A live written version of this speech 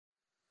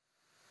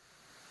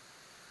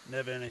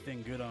Never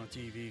anything good on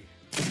TV.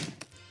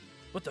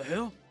 What the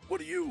hell?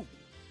 What are you?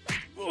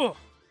 Ugh.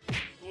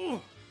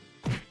 Ugh.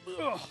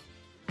 Ugh.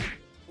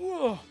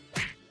 Ugh.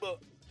 Ugh.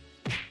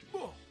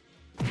 Ugh.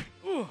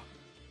 Ugh.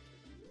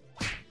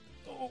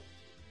 Oh.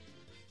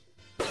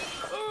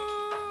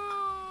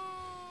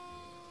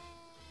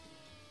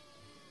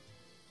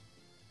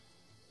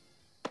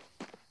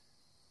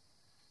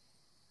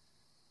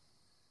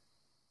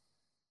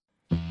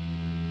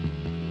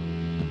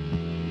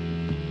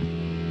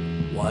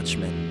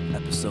 Watchmen,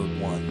 Episode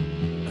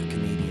 1. A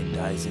comedian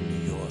dies in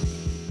New York.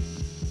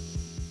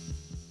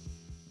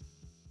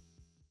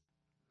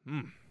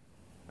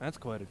 That's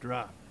quite a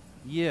drop.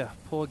 Yeah,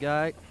 poor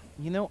guy.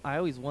 You know, I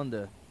always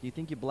wonder, do you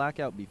think you black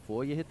out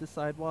before you hit the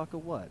sidewalk or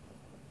what?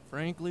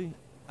 Frankly,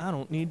 I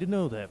don't need to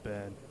know that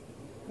bad.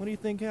 What do you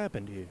think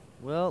happened here?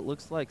 Well, it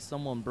looks like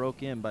someone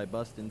broke in by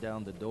busting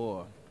down the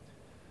door.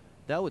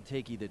 That would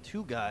take either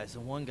two guys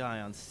and one guy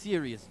on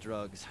serious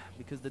drugs,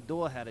 because the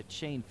door had a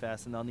chain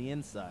fastened on the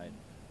inside,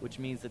 which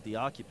means that the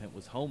occupant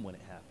was home when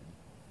it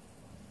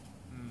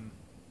happened.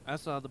 I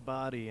saw the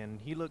body, and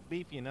he looked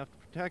beefy enough to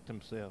protect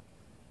himself.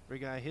 For a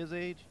guy his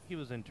age, he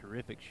was in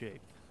terrific shape.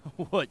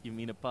 What, you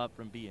mean apart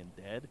from being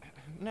dead?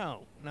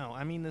 No,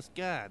 I mean this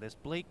guy, this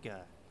Blake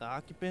guy, the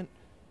occupant.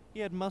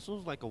 He had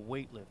muscles like a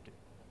weightlifter.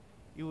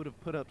 He would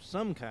have put up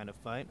some kind of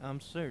fight, I'm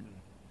certain.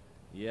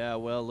 Yeah,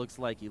 well, looks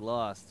like he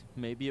lost.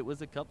 Maybe it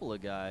was a couple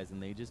of guys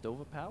and they just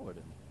overpowered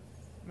him.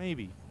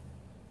 Maybe.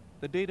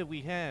 The data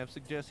we have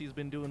suggests he's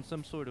been doing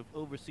some sort of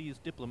overseas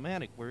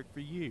diplomatic work for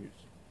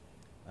years.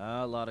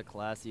 A lot of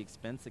classy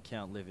expense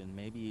account living.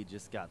 Maybe he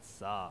just got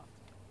soft.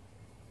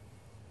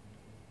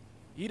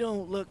 You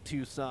don't look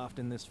too soft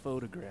in this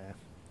photograph.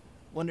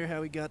 Wonder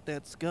how he got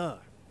that scar.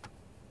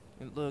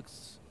 It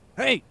looks...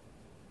 Hey!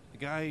 The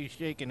guy he's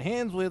shaking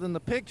hands with in the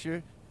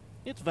picture,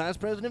 it's Vice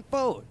President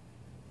Ford.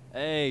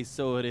 Hey,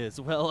 so it is.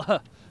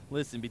 Well,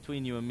 listen,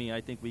 between you and me, I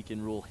think we can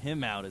rule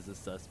him out as a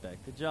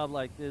suspect. A job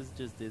like this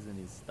just isn't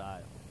his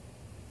style.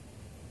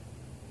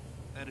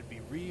 That'd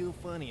be real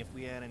funny if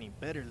we had any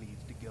better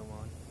leads to go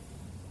on.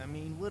 I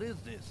mean, what is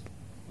this?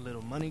 A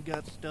little money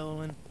got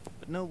stolen,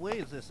 but no way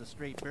is this a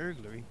straight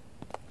burglary.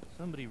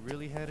 Somebody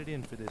really had it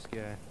in for this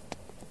guy.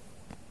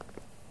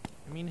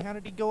 I mean, how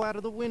did he go out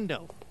of the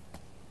window?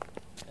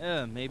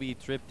 Maybe he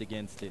tripped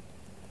against it.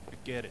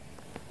 Forget it.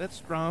 That's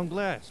strong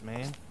glass,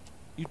 man.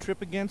 You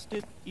trip against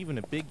it, even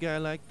a big guy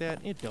like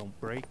that, it don't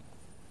break.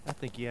 I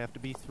think you have to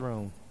be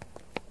thrown.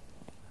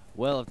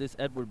 Well, if this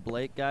Edward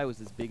Blake guy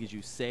was as big as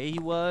you say he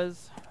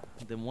was,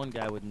 then one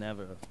guy would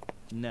never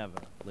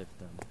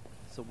lift him.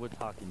 So we're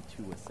talking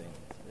two assailants.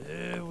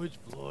 Yeah, which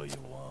floor you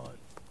want?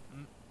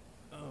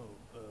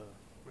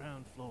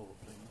 Ground floor,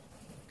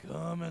 please.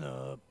 Coming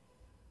up.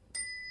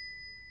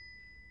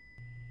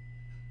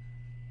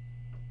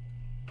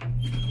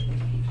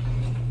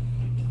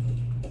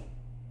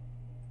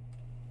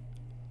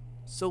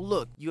 So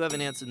look, you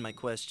haven't answered my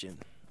question.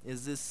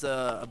 Is this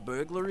a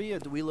burglary, or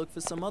do we look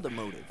for some other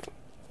motive?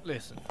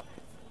 Listen,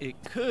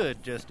 it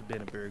could just have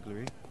been a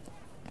burglary.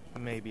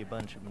 Maybe a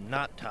bunch of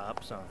knot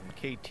tops on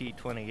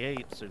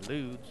KT-28s or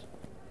lewds.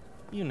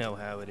 You know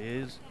how it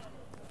is.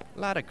 A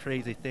lot of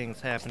crazy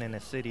things happen in a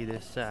city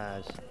this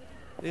size.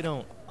 They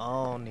don't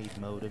all need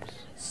motives.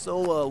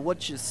 So,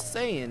 what you're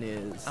saying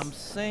is... I'm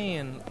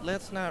saying,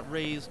 let's not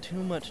raise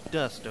too much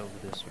dust over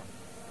this one.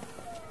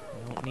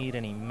 We don't need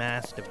any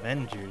masked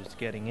Avengers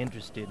getting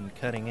interested in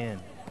cutting in.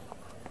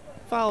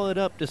 Follow it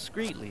up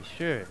discreetly,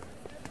 sure.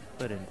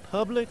 But in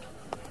public?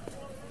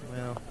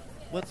 Well,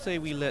 let's say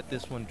we let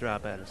this one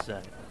drop out of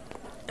sight.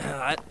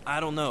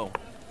 I don't know.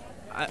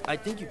 I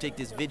think you take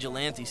this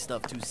vigilante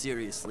stuff too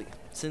seriously.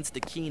 Since the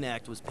Keene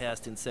Act was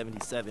passed in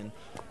 '77,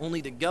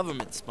 only the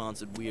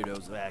government-sponsored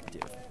weirdos are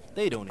active.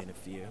 They don't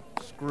interfere.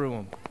 Screw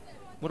him.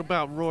 What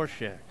about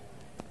Rorschach?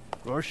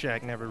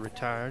 Rorschach never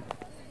retired,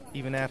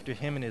 even after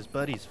him and his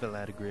buddies fell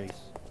out of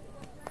grace.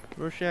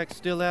 Rorschach's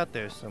still out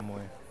there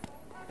somewhere.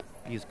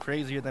 He's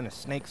crazier than a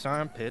snake's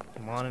armpit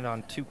and wanted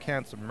on 2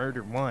 counts of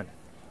murder 1.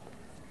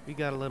 We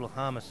got a little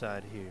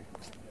homicide here.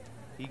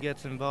 He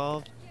gets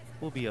involved,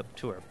 we'll be up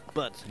to our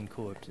butts in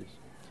corpses.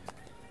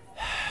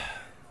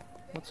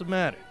 What's the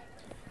matter?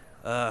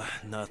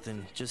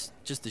 Nothing.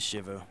 Just a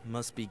shiver.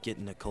 Must be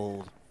getting a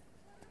cold.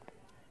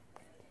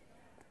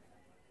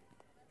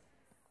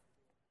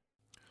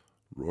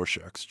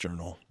 Rorschach's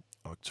Journal,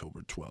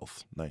 October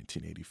 12th,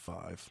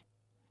 1985.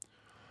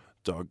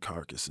 Dog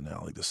carcass in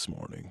alley this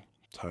morning.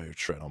 Tire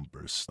tread on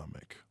burst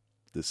stomach.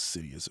 This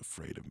city is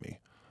afraid of me.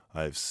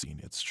 I have seen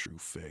its true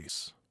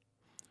face.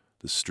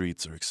 The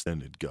streets are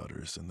extended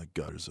gutters, and the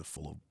gutters are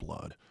full of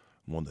blood.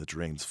 When the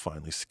drains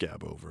finally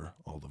scab over,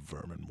 all the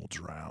vermin will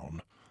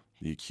drown.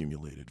 The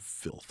accumulated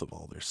filth of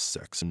all their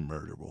sex and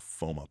murder will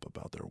foam up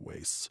about their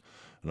waists,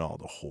 and all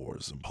the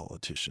whores and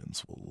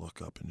politicians will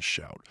look up and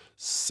shout,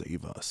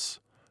 "Save us!"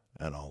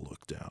 And I'll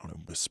look down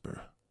and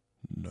whisper,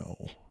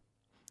 "No."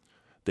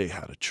 They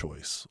had a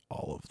choice,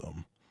 all of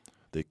them.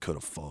 They could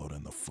have followed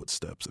in the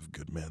footsteps of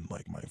good men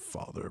like my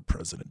father,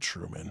 President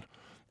Truman,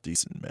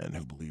 decent men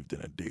who believed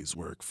in a day's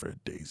work for a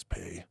day's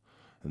pay.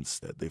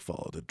 Instead, they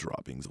followed the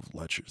droppings of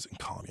lechers and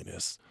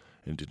communists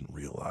and didn't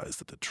realize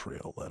that the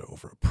trail led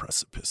over a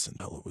precipice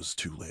until it was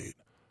too late.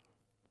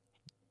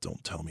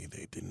 Don't tell me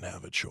they didn't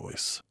have a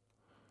choice.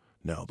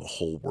 Now the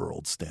whole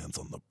world stands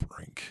on the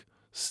brink,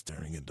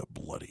 staring into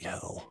bloody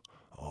hell.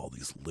 All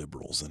these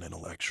liberals and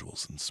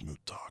intellectuals and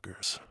smooth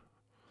talkers.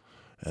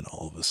 And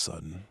all of a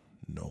sudden,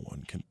 no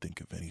one can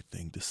think of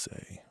anything to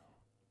say.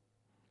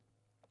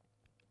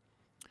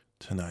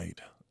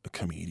 Tonight, a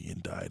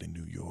comedian died in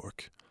New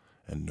York,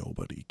 and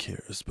nobody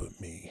cares but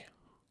me.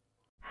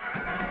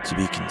 To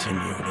be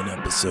continued in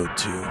episode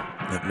 2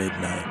 at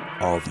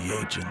midnight, all the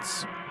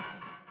agents.